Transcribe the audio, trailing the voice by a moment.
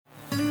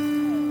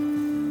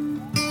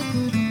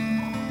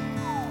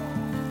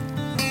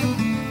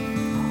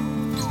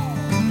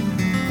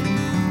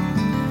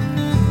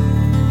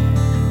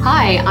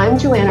Hi, I'm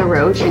Joanna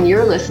Roach, and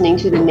you're listening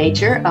to The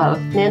Nature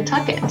of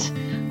Nantucket.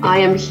 I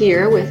am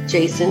here with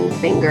Jason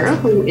Finger,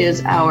 who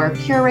is our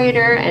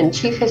curator and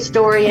chief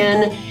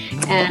historian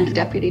and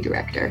deputy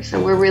director. So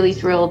we're really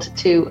thrilled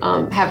to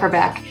have her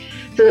back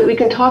so that we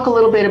can talk a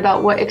little bit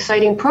about what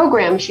exciting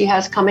programs she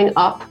has coming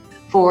up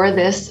for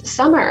this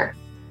summer.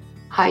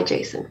 Hi,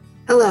 Jason.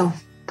 Hello.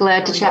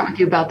 Glad to chat with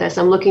you about this.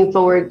 I'm looking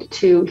forward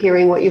to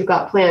hearing what you've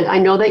got planned. I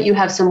know that you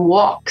have some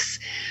walks.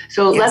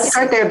 So Let's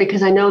start there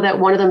because I know that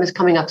one of them is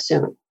coming up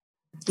soon.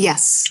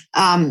 Yes.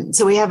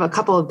 So we have a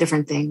couple of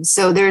different things.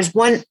 So there's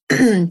one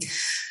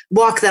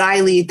walk that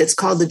I lead that's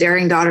called the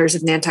Daring Daughters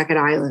of Nantucket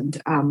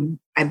Island.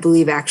 I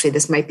believe actually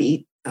this might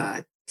be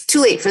too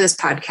late for this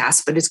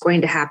podcast, but it's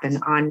going to happen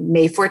on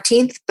May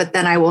 14th. But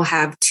then I will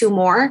have two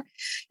more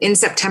in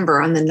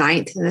September on the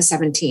 9th and the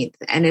 17th.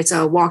 And it's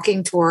a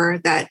walking tour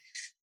that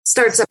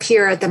starts up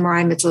here at the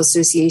Mariah Mitchell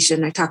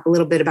Association. I talk a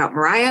little bit about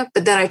Mariah,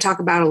 but then I talk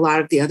about a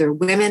lot of the other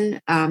women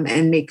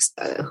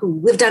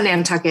who lived on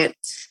Nantucket,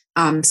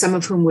 some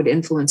of whom would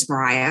influence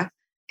Mariah,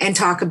 and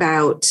talk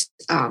about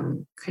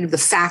kind of the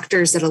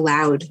factors that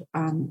allowed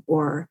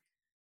or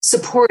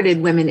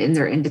supported women in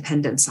their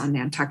independence on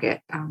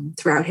Nantucket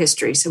throughout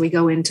history. So we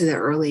go into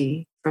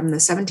from the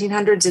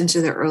 1700s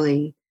into the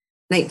early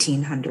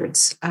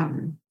 1900s.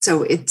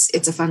 So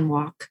it's a fun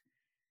walk.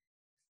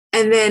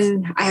 And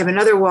then I have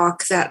another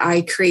walk that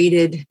I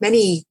created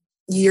many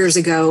years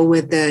ago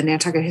with the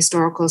Nantucket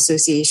Historical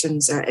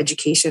Association's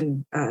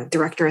education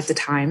director at the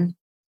time,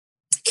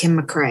 Kim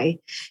McCrae,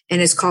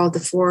 and it's called the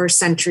Four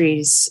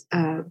Centuries.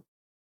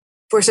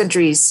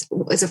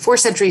 It's a 4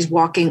 centuries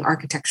walking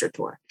architecture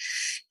tour,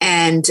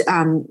 and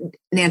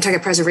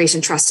Nantucket Preservation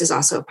Trust is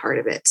also a part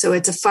of it. So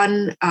it's a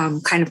fun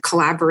kind of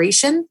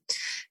collaboration.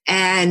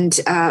 And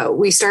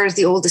we start at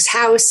the oldest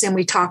house and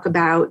we talk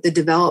about the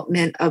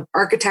development of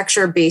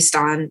architecture based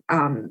on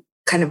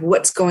kind of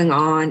what's going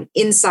on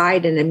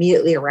inside and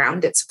immediately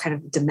around it. So kind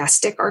of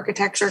domestic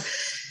architecture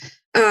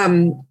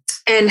and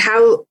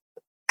how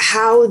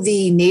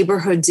the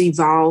neighborhoods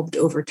evolved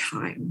over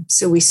time.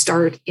 So we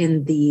start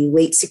in the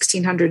late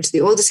 1600s,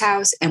 the oldest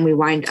house, and we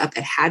wind up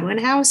at Hadwin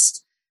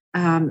House.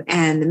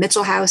 And the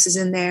Mitchell House is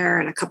in there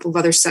and a couple of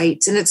other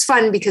sites. And it's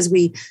fun because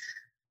we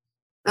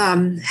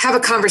have a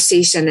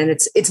conversation, and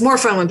it's more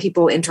fun when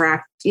people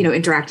interact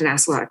and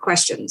ask a lot of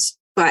questions.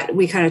 But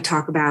we kind of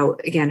talk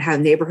about, again, how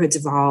neighborhoods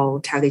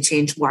evolved, how they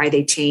changed, why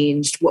they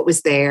changed, what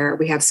was there.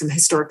 We have some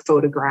historic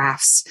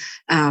photographs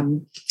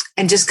and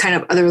just kind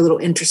of other little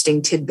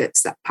interesting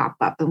tidbits that pop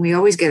up. And we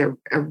always get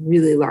a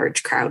really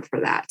large crowd for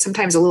that.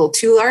 Sometimes a little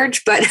too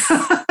large, but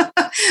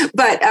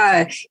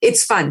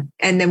it's fun.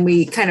 And then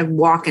we kind of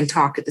walk and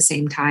talk at the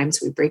same time.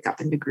 So we break up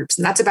into groups.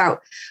 And that's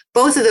about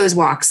both of those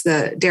walks.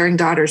 The Daring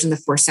Daughters and the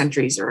 4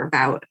 Centuries are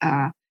about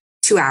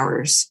 2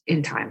 hours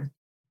in time.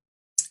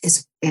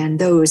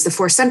 The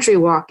 4 Century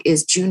walk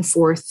is June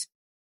 4th,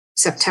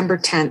 September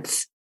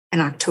 10th,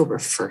 and October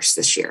 1st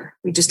this year.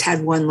 We just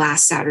had one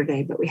last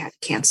Saturday, but we had to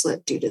cancel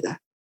it due to the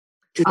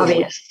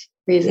obvious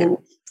reasons.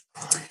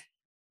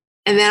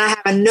 And then I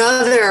have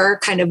another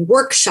kind of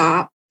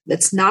workshop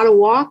that's not a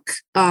walk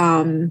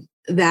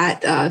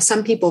that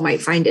some people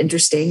might find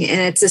interesting.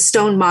 And it's a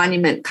stone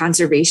monument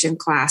conservation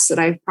class that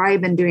I've probably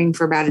been doing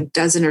for about a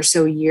dozen or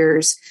so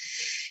years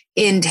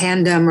in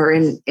tandem or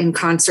in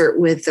concert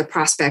with the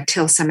Prospect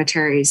Hill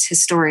Cemetery's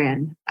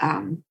historian,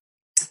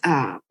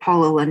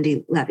 Paula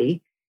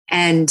Lundy-Levy.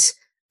 And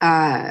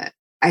I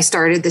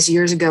started this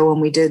years ago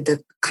when we did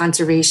the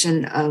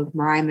conservation of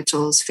Mariah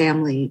Mitchell's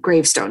family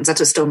gravestones. That's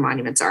what stone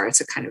monuments are.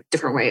 It's a kind of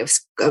different way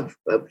of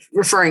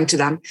referring to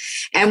them.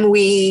 And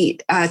we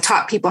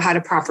taught people how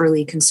to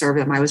properly conserve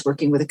them. I was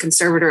working with a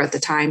conservator at the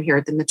time here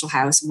at the Mitchell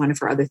House, and one of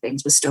her other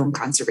things was stone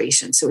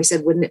conservation. So we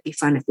said, wouldn't it be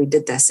fun if we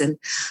did this? And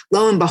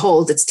lo and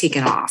behold, it's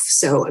taken off.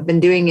 So I've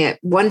been doing it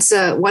once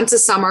a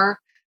summer.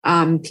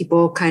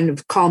 People kind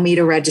of call me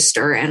to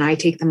register, and I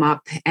take them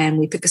up and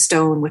we pick a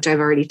stone, which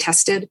I've already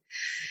tested.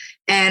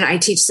 And I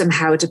teach them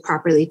how to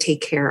properly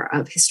take care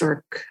of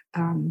historic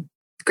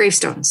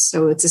gravestones.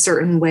 So it's a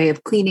certain way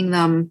of cleaning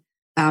them,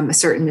 a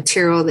certain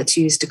material that's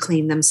used to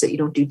clean them so that you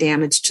don't do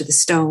damage to the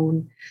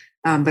stone,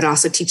 but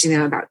also teaching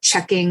them about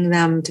checking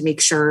them to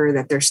make sure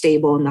that they're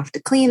stable enough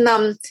to clean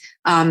them.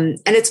 And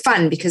it's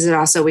fun because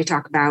we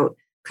talk about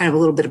kind of a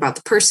little bit about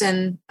the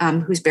person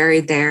who's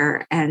buried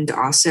there, and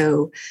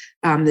also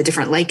the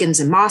different lichens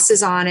and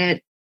mosses on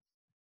it.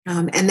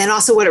 And then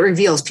also what it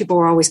reveals. People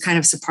were always kind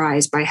of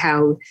surprised by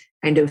how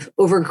kind of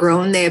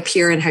overgrown they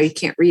appear and how you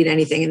can't read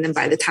anything. And then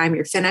by the time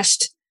you're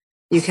finished,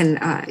 you can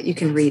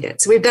read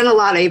it. So we've done a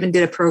lot. I even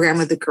did a program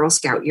with the Girl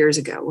Scout years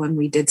ago when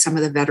we did some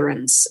of the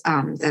veterans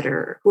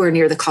who are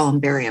near the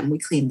columbarium. We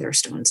cleaned their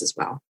stones as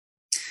well.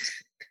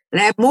 And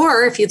I have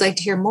more if you'd like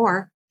to hear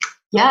more.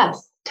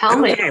 Yes. Tell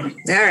me. All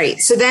right.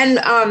 So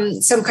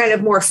then some kind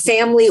of more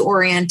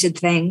family-oriented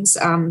things.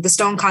 The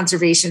stone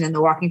conservation and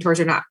the walking tours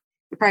are not,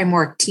 probably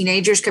more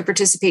teenagers could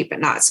participate, but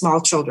not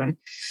small children.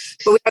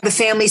 But we have the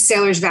Family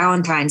Sailors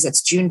Valentines.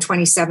 That's June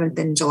 27th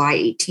and July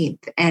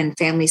 18th. And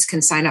families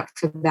can sign up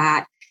for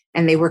that.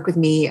 and they work with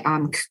me.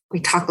 We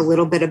talk a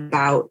little bit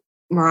about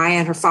Mariah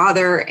and her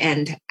father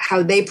and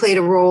how they played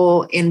a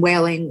role in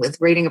whaling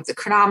with rating of the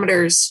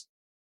chronometers.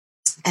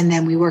 And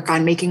then we work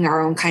on making our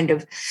own kind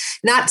of,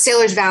 not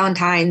sailor's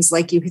valentines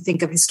like you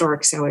think of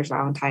historic sailor's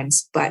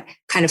valentines, but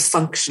kind of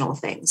functional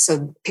things.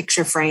 So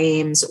picture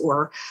frames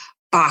or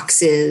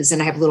boxes.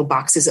 And I have little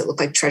boxes that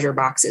look like treasure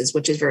boxes,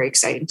 which is very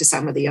exciting to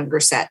some of the younger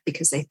set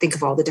because they think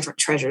of all the different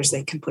treasures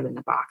they can put in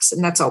the box.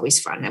 And that's always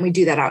fun. And we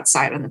do that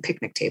outside on the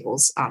picnic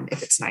tables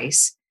if it's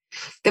nice.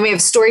 Then we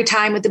have story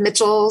time with the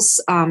Mitchells.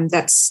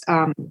 That's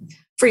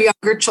for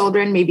younger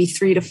children, maybe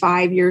 3 to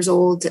 5 years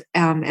old.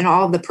 And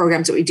all of the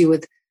programs that we do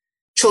with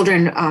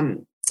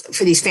children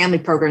for these family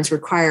programs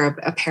require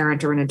a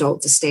parent or an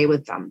adult to stay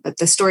with them. But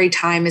the story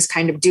time is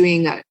kind of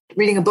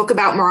reading a book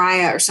about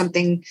Mariah or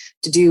something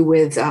to do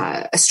with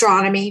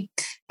astronomy.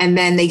 And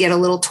then they get a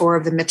little tour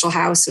of the Mitchell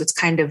house. So it's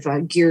kind of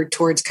geared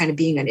towards kind of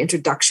being an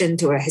introduction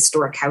to a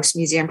historic house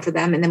museum for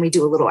them. And then we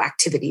do a little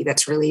activity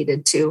that's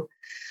related to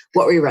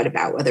what we read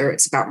about, whether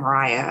it's about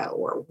Mariah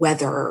or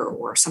weather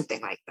or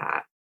something like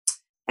that.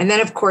 And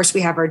then, of course,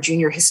 we have our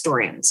junior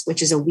historians,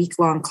 which is a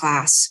week-long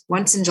class,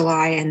 once in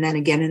July and then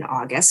again in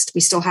August. I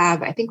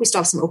think we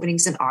still have some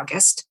openings in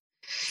August.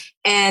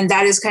 And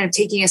that is kind of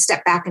taking a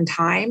step back in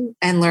time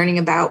and learning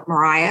about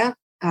Mariah.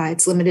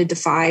 It's limited to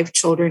 5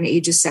 children,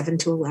 ages 7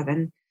 to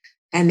 11.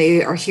 And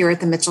they are here at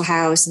the Mitchell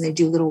House and they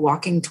do little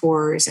walking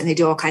tours and they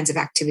do all kinds of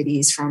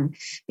activities from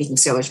making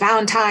sailor's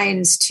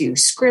valentines to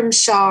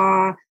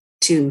scrimshaw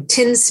to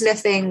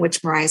tinsmithing,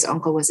 which Mariah's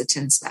uncle was a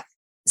tinsmith.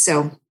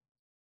 So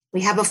we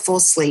have a full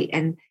slate,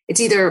 and it's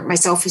either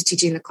myself who's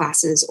teaching the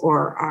classes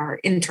or our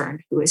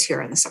intern who is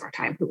here in the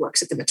summertime who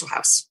works at the Mitchell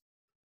House.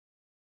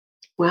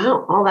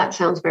 Wow, all that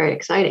sounds very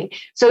exciting.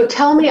 So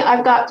tell me,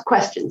 I've got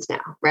questions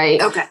now, right?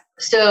 Okay.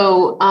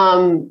 So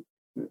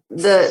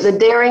the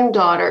Daring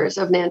Daughters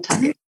of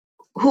Nantucket,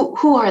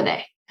 who are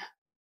they?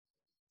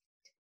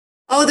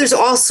 Oh, there's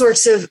all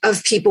sorts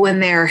of people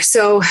in there.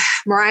 So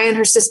Mariah and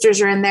her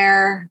sisters are in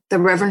there. The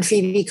Reverend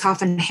Phoebe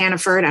Coffin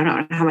Hannaford. I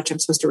don't know how much I'm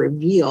supposed to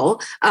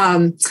reveal.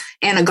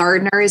 Anna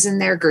Gardner is in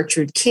there.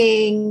 Gertrude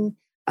King.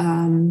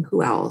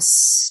 Who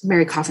else?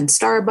 Mary Coffin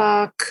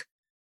Starbuck.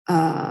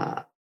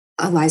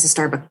 Eliza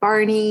Starbuck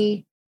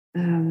Barney.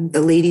 The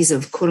ladies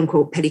of quote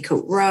unquote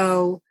Petticoat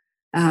Row.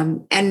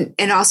 And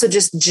also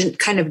just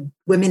kind of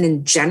women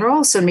in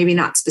general. So maybe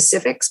not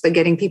specifics, but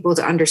getting people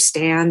to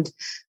understand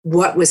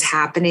what was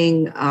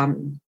happening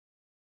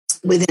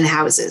within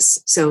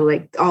houses. So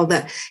like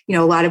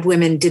a lot of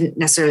women didn't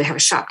necessarily have a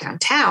shop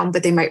downtown,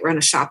 but they might run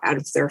a shop out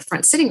of their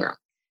front sitting room.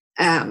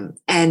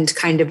 And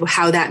kind of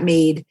how that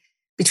made,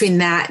 between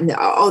that and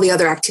all the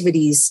other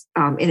activities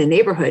in a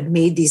neighborhood,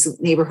 made these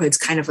neighborhoods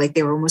kind of like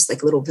they were almost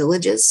like little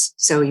villages.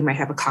 So you might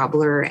have a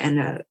cobbler and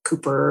a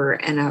cooper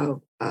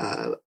and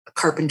a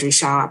carpentry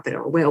shop and a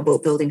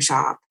whaleboat building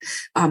shop,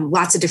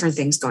 lots of different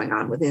things going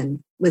on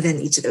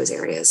within each of those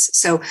areas.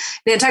 So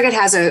Nantucket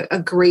has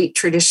a great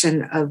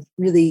tradition of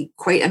really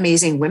quite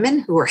amazing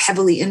women who are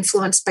heavily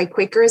influenced by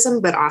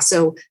Quakerism, but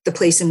also the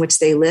place in which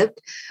they lived,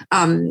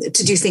 to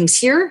do things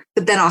here,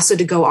 but then also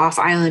to go off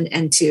island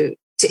and to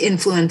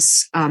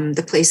influence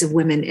the place of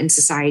women in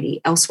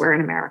society elsewhere in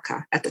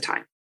America at the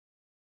time.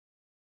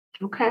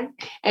 Okay.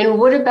 And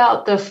what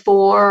about the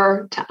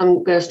 4,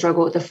 I'm going to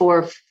struggle with the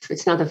 4,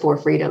 it's not the 4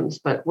 freedoms,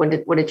 but what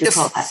did you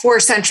call that? 4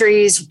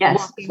 centuries.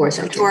 Yes, 4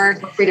 centuries. 4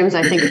 freedoms,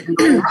 I think, is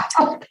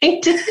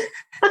painted.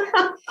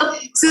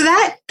 So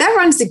that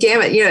runs the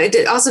gamut.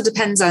 It also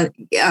depends on,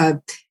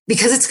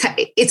 because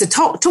it's a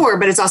tour,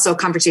 but it's also a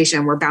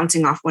conversation. We're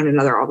bouncing off one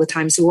another all the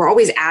time. So we're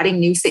always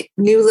adding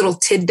new little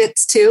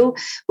tidbits too,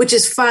 which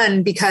is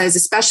fun because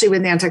especially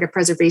with Nantucket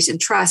Preservation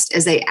Trust,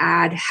 as they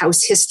add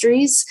house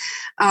histories,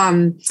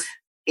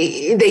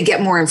 they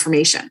get more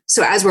information.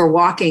 So as we're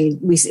walking,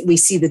 we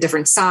see the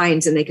different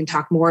signs and they can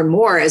talk more and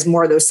more as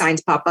more of those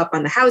signs pop up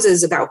on the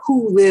houses about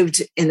who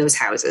lived in those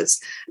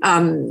houses.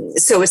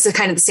 So it's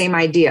kind of the same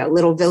idea,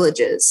 little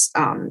villages.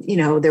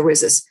 There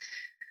was this,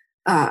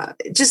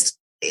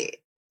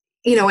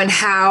 and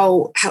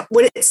how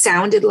what it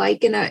sounded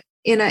like in an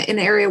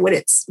area, what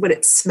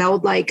it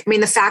smelled like. I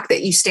mean, the fact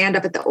that you stand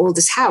up at the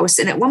oldest house,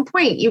 and at one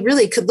point you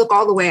really could look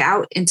all the way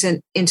out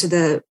into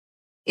the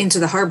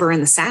harbor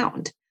and the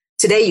sound.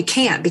 Today you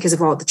can't because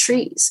of all the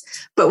trees.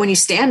 But when you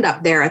stand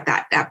up there at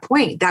that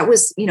point, that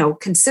was,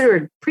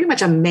 considered pretty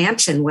much a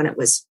mansion when it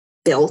was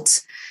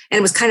built. And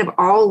it was kind of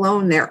all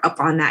alone there up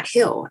on that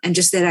hill. And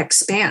just that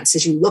expanse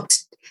as you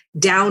looked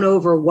down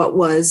over what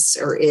was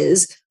or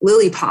is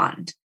Lily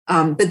Pond.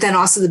 But then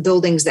also the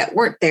buildings that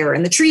weren't there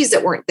and the trees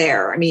that weren't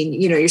there. I mean,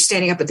 you're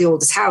standing up at the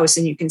oldest house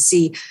and you can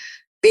see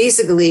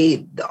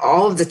basically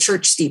all of the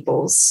church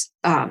steeples,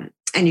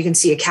 and you can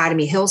see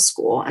Academy Hill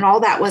School, and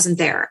all that wasn't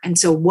there. And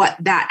so what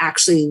that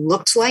actually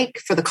looked like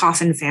for the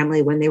Coffin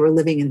family when they were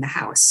living in the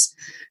house.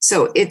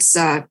 So it's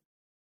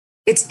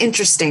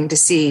interesting to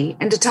see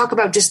and to talk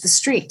about just the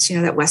streets,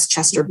 that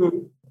Westchester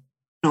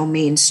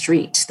main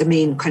street, the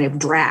main kind of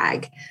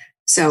drag.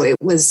 So it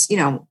was,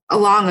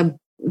 along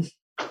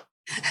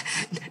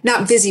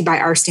Not busy by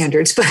our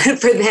standards, but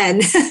for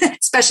then,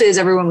 especially as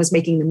everyone was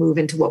making the move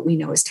into what we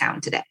know as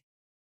town today.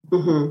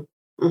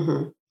 Mm-hmm.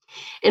 Mm-hmm.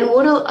 And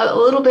what a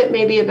little bit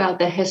maybe about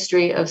the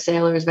history of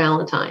Sailor's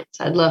Valentines.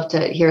 I'd love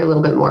to hear a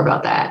little bit more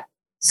about that.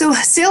 So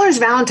Sailor's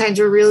Valentines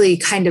were really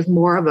kind of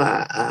more of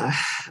a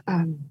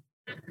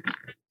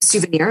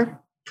souvenir,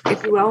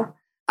 if you will,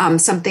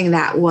 something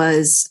that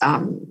was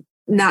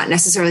not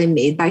necessarily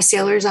made by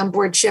sailors on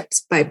board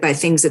ships, but by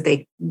things that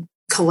they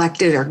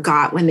collected or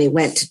got when they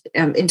went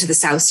into the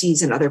South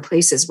Seas and other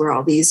places where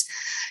all these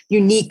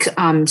unique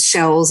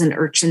shells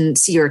and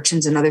sea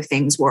urchins and other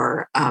things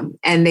were.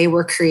 And they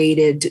were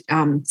created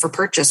for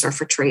purchase or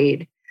for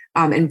trade,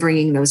 and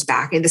bringing those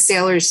back. And the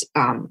sailors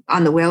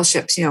on the whale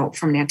ships,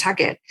 from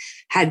Nantucket,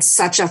 had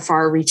such a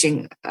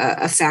far-reaching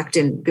effect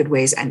in good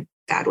ways and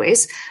bad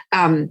ways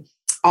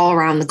all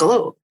around the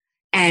globe.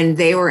 And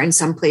they were in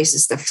some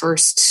places the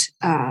first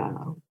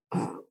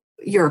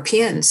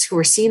Europeans who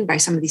were seen by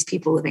some of these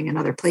people living in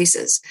other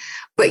places.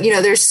 But,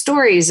 there's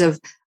stories of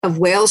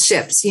whale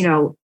ships,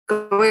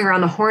 going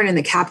around the Horn and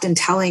the captain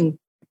telling,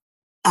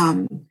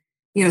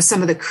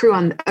 some of the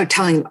crew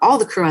telling all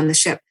the crew on the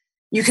ship,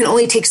 you can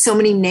only take so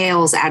many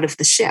nails out of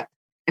the ship.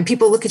 And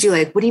people look at you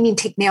like, what do you mean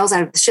take nails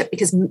out of the ship?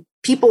 Because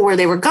people where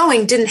they were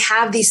going didn't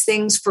have these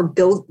things for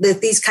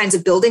these kinds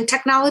of building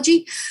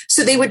technology.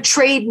 So they would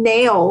trade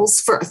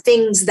nails for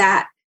things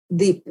that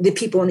the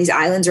people in these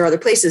islands or other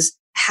places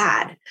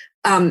had.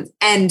 And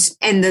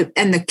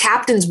the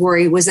captain's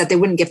worry was that they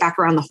wouldn't get back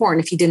around the Horn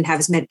if he didn't have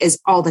as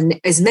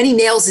many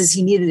nails as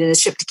he needed in his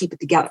ship to keep it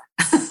together.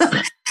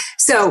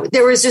 So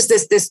there was just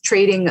this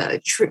trading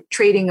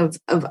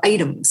of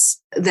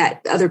items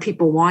that other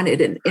people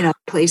wanted in other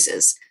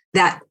places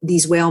that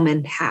these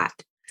whalemen had.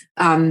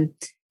 And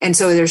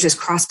so there's just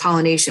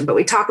cross-pollination. But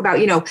we talk about,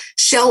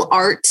 shell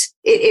art,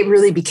 it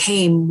really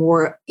became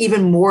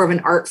even more of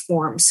an art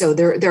form. So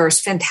there are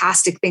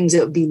fantastic things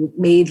that would be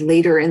made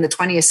later in the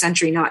 20th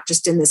century, not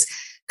just in this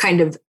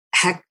kind of,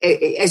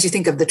 as you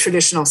think of the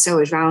traditional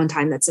Sailor's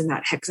Valentine that's in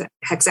that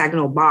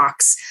hexagonal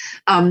box,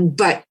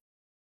 but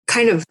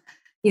kind of,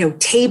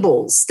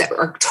 tables that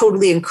are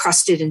totally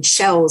encrusted in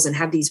shells and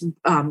have these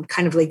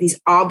kind of like these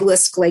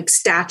obelisk-like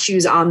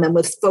statues on them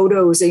with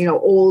photos,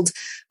 old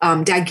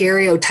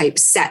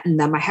daguerreotypes set in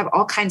them. I have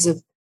all kinds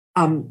of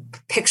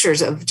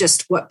pictures of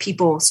just what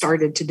people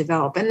started to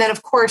develop. And then,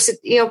 of course,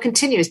 it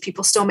continues.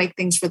 People still make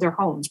things for their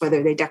homes,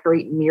 whether they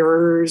decorate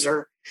mirrors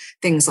or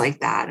things like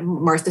that. And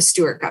Martha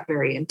Stewart got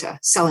very into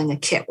selling a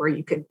kit where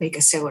you could make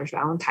a Sailor's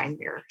Valentine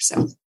mirror.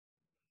 So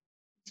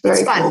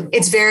it's fun. Cool.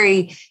 It's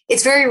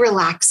very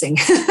relaxing.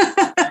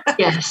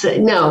 Yes.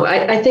 No,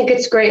 I think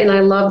it's great. And I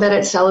love that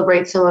it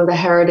celebrates some of the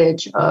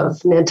heritage of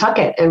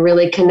Nantucket and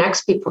really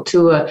connects people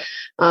to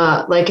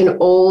like an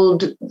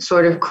old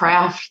sort of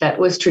craft that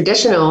was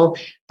traditional,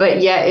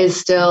 but yet is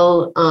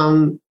still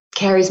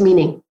carries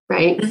meaning,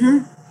 right?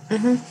 Mm-hmm.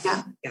 Mm-hmm.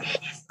 Yeah.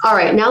 All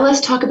right. Now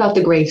let's talk about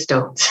the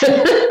gravestones.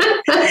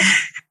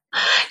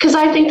 Because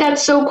I think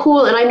that's so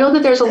cool. And I know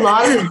that there's a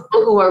lot of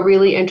people who are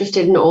really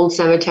interested in old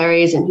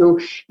cemeteries and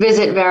who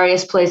visit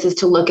various places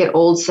to look at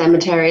old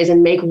cemeteries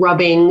and make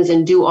rubbings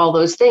and do all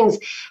those things.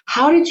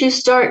 How did you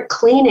start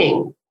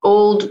cleaning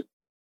old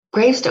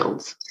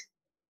gravestones?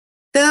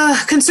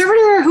 The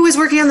conservator who was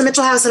working on the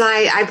Mitchell House and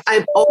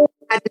I've always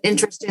had an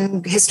interest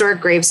in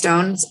historic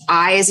gravestones.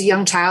 I, as a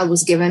young child,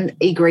 was given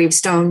a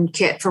gravestone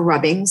kit for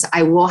rubbings.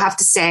 I will have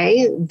to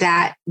say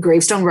that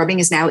gravestone rubbing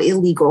is now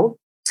illegal.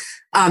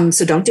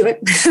 So don't do it.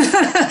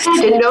 I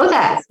didn't know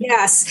that.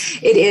 Yes,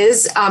 it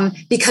is.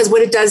 Because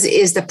what it does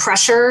is the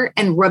pressure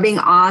and rubbing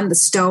on the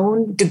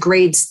stone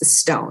degrades the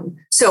stone.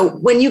 So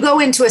when you go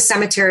into a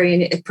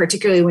cemetery, and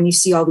particularly when you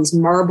see all these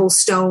marble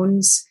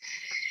stones,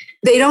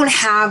 they don't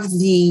have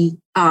the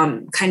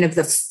kind of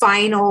the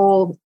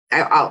final,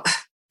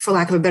 for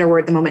lack of a better word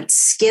at the moment,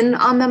 skin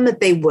on them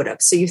that they would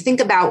have. So you think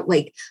about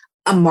like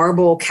a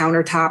marble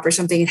countertop or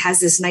something. It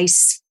has this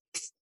nice,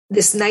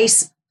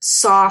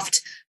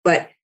 soft,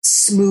 but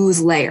smooth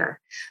layer.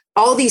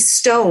 All these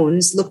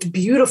stones looked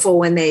beautiful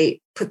when they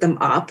put them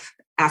up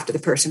after the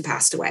person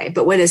passed away.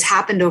 But what has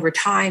happened over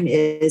time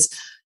is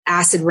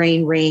acid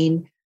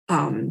rain,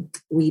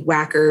 weed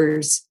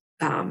whackers,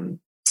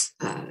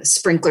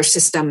 sprinkler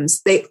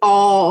systems, they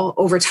all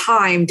over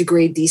time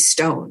degrade these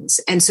stones.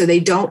 And so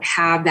they don't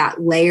have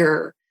that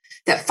layer,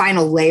 that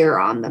final layer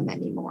on them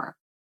anymore.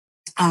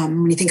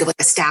 When you think of like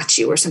a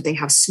statue or something,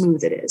 how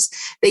smooth it is,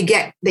 they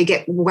get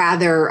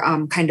rather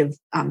kind of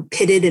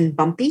pitted and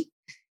bumpy.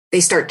 They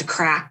start to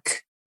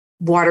crack.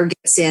 Water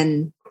gets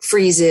in,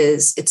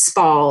 freezes, it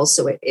spalls,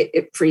 so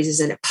it freezes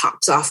and it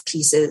pops off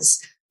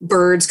pieces.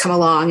 Birds come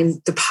along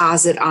and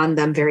deposit on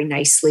them very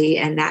nicely,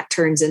 and that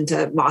turns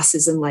into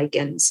mosses and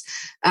lichens.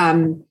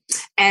 And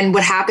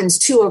what happens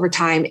too over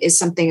time is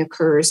something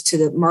occurs to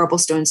the marble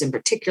stones in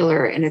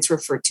particular, and it's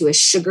referred to as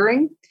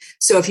sugaring.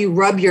 So if you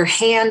rub your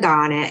hand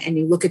on it and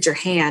you look at your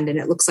hand and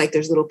it looks like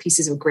there's little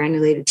pieces of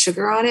granulated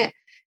sugar on it,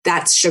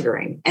 that's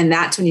sugaring. And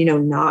that's when you know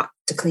not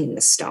to clean the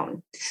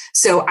stone.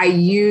 So I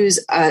use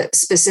a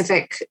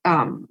specific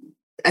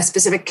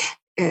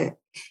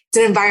it's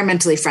an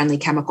environmentally friendly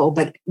chemical,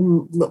 but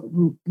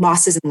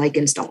mosses and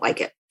lichens don't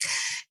like it.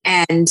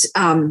 And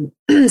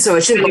so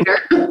it shouldn't be.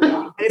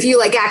 If you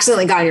like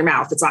accidentally got in your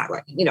mouth, it's not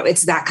like,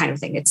 it's that kind of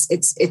thing.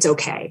 It's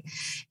okay.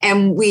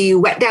 And we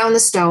wet down the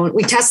stone.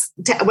 We test.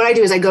 What I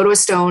do is I go to a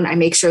stone. I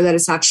make sure that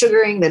it's not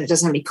sugaring, that it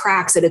doesn't have any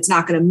cracks, that it's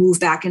not going to move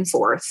back and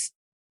forth,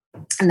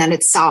 and then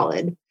it's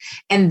solid.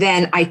 And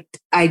then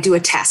I do a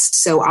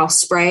test. So I'll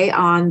spray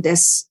on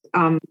this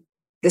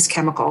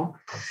chemical.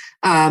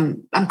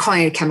 I'm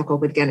calling it a chemical,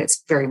 but again,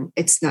 it's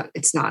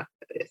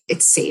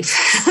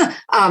safe.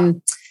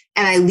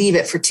 And I leave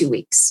it for 2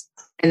 weeks.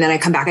 And then I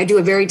come back. I do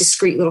a very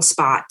discreet little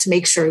spot to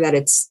make sure that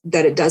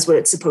it does what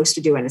it's supposed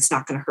to do and it's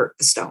not going to hurt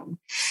the stone.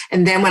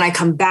 And then when I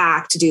come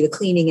back to do the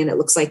cleaning and it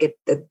looks like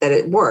that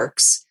it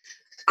works,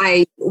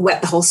 I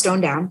wet the whole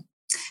stone down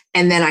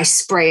and then I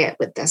spray it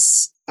with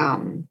this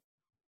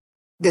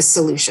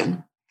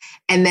solution.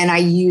 And then I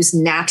use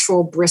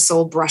natural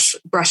bristle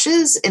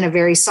brushes in a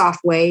very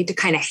soft way to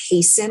kind of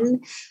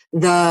hasten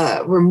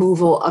the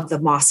removal of the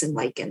moss and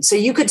lichen. So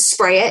you could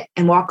spray it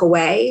and walk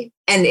away,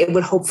 and it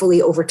would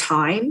hopefully over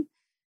time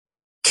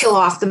kill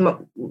off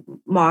the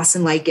moss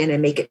and lichen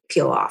and make it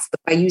peel off. But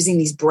by using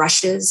these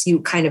brushes,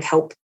 you kind of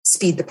help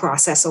speed the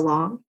process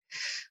along.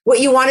 What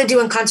you want to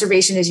do in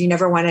conservation is you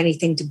never want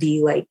anything to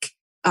be like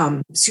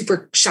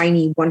super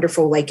shiny,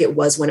 wonderful, like it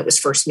was when it was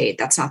first made.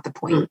 That's not the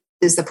point.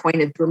 Is the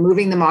point of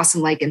removing the moss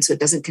and lichen so it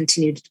doesn't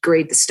continue to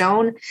degrade the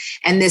stone.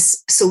 And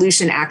this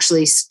solution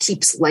actually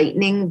keeps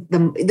lightening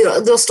them.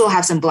 They'll still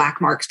have some black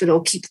marks, but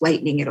it'll keep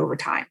lightening it over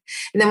time.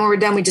 And then when we're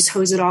done, we just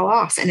hose it all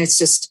off. And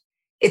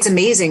it's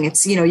amazing.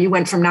 It's, you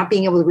went from not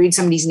being able to read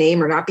somebody's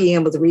name or not being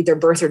able to read their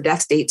birth or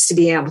death dates to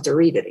being able to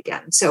read it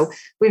again. So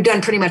we've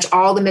done pretty much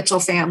all the Mitchell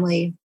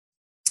family.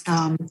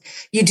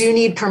 You do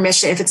need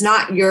permission. If it's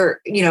not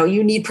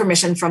you need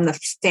permission from the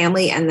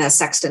family and the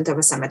sexton of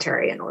a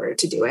cemetery in order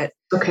to do it.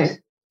 Okay.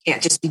 You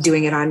can't just be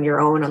doing it on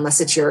your own unless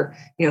it's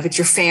if it's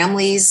your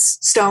family's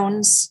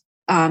stones.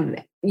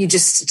 You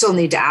just still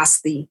need to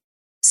ask the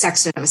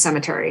sexton of a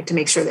cemetery to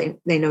make sure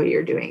they know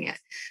you're doing it.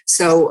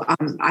 So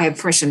I have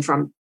permission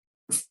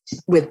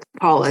with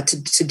Paula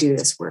to do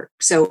this work.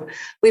 So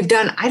we've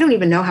done, I don't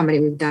even know how many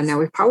we've done now.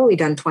 We've probably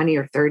done 20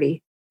 or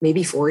 30,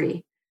 maybe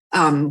 40.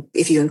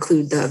 If you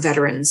include the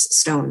veterans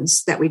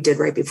stones that we did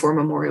right before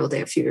Memorial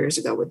Day a few years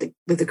ago with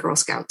the Girl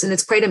Scouts. And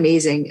it's quite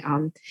amazing.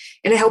 And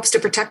it helps to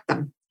protect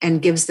them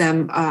and gives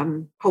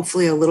them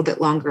hopefully a little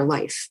bit longer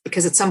life,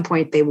 because at some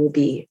point they will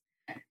be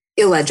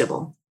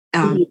illegible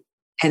and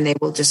they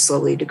will just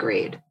slowly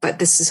degrade. But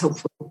this is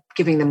hopefully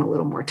giving them a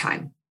little more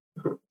time.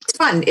 It's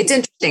fun. It's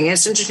interesting.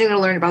 It's interesting to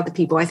learn about the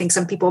people. I think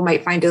some people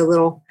might find it a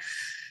little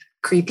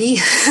creepy.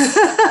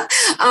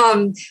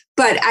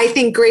 But I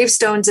think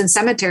gravestones and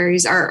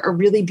cemeteries are a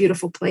really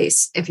beautiful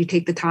place if you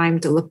take the time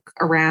to look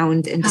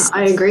around and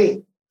I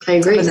agree.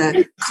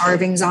 The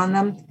carvings on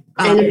them.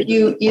 And if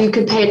you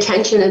could pay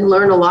attention and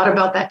learn a lot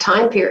about that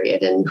time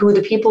period and who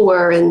the people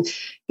were and,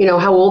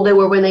 how old they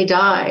were when they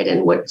died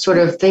and what sort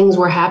of things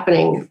were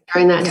happening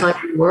during that time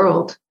in the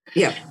world.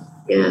 Yeah.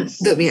 Yes.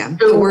 So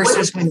the worst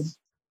is when.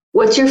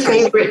 What's your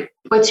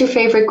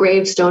favorite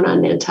gravestone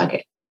on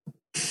Nantucket?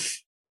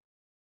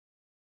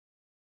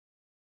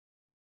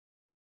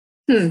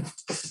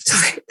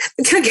 Sorry,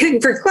 I'm getting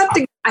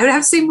reflecting. I would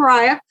have to say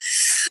Mariah.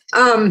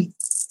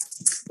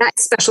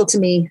 That's special to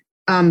me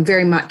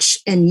very much.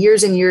 And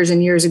years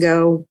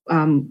ago,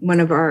 one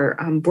of our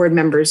board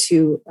members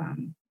who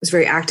was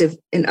very active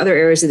in other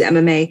areas of the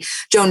MMA,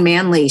 Joan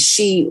Manley,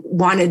 she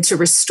wanted to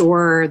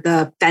restore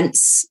the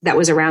fence that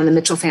was around the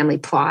Mitchell family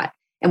plot.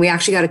 And we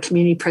actually got a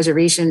Community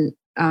Preservation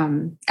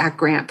Act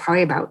grant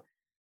probably about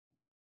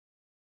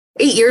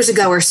 8 years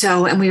ago or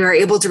so. And we were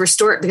able to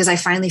restore it because I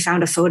finally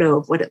found a photo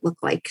of what it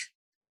looked like.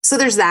 So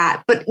there's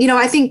that. But,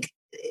 I think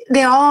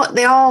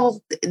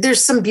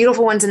there's some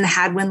beautiful ones in the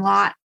Hadwin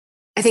lot.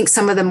 I think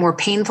some of the more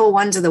painful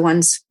ones are the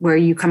ones where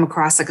you come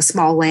across like a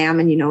small lamb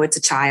and it's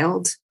a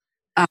child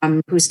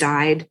who's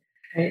died.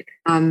 Right.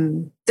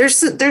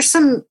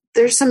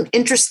 There's some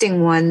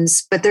interesting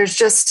ones, but there's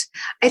just,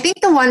 I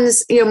think the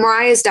ones,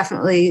 Mariah is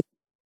definitely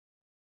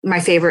my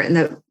favorite and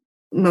the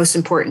most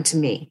important to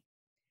me.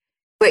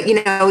 But,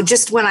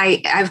 just when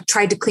I've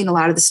tried to clean a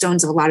lot of the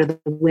stones of a lot of the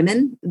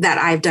women that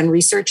I've done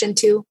research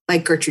into,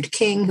 like Gertrude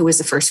King, who was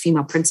the first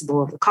female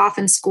principal of the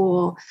Coffin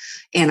School,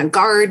 Anna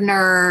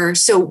Gardner.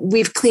 So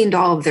we've cleaned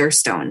all of their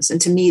stones.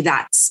 And to me,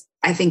 that's,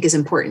 I think, is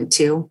important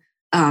too,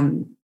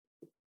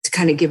 to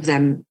kind of give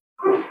them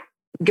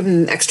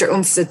extra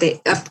oomph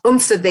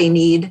that they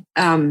need.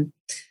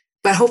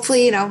 But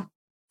hopefully, I'm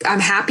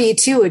happy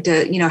too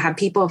to, have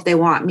people, if they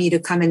want me to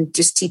come and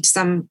just teach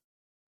them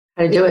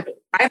how to do it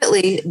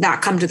privately,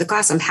 not come to the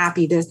class. I'm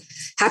happy to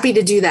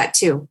do that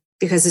too,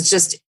 because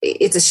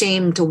it's a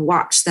shame to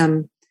watch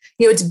them.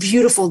 It's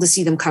beautiful to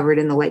see them covered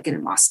in the lichen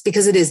and moss,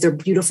 because they're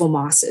beautiful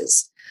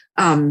mosses.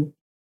 And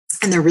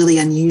they're really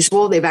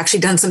unusual. They've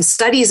actually done some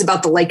studies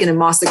about the lichen and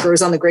moss that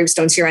grows on the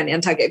gravestones here on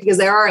Nantucket, because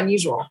they are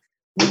unusual.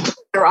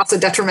 They're also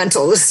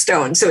detrimental to the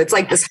stone. So it's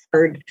like this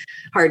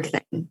hard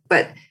thing.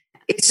 But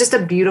It's just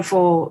a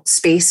beautiful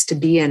space to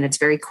be in. It's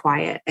very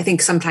quiet. I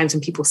think sometimes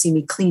when people see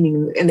me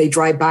cleaning and they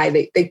drive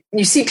by,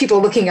 you see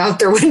people looking out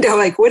their window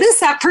like, what is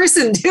that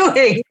person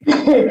doing?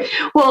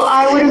 Well,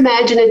 I would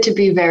imagine it to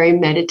be very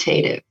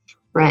meditative,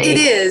 right? It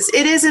is.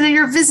 And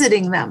you're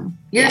visiting them.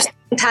 You're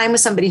spending time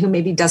with somebody who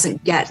maybe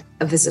doesn't get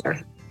a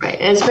visitor. Right.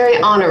 And it's very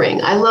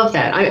honoring. I love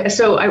that.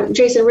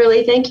 Jason,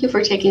 really, thank you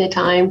for taking the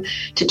time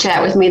to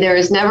chat with me. There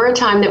is never a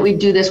time that we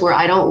do this where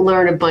I don't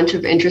learn a bunch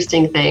of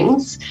interesting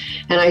things.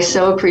 And I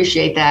so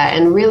appreciate that.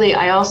 And really,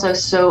 I also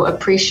so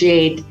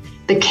appreciate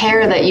the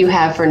care that you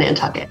have for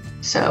Nantucket.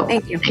 So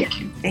thank you.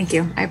 Thank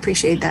you. I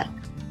appreciate that.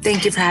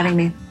 Thank you for having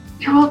me.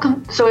 You're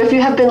welcome. So if you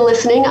have been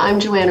listening, I'm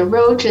Joanna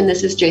Roach, and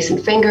this is Jason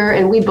Finger,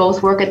 and we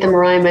both work at the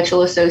Maria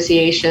Mitchell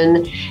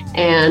Association,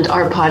 and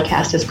our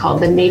podcast is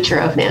called The Nature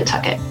of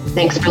Nantucket.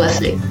 Thanks for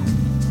listening.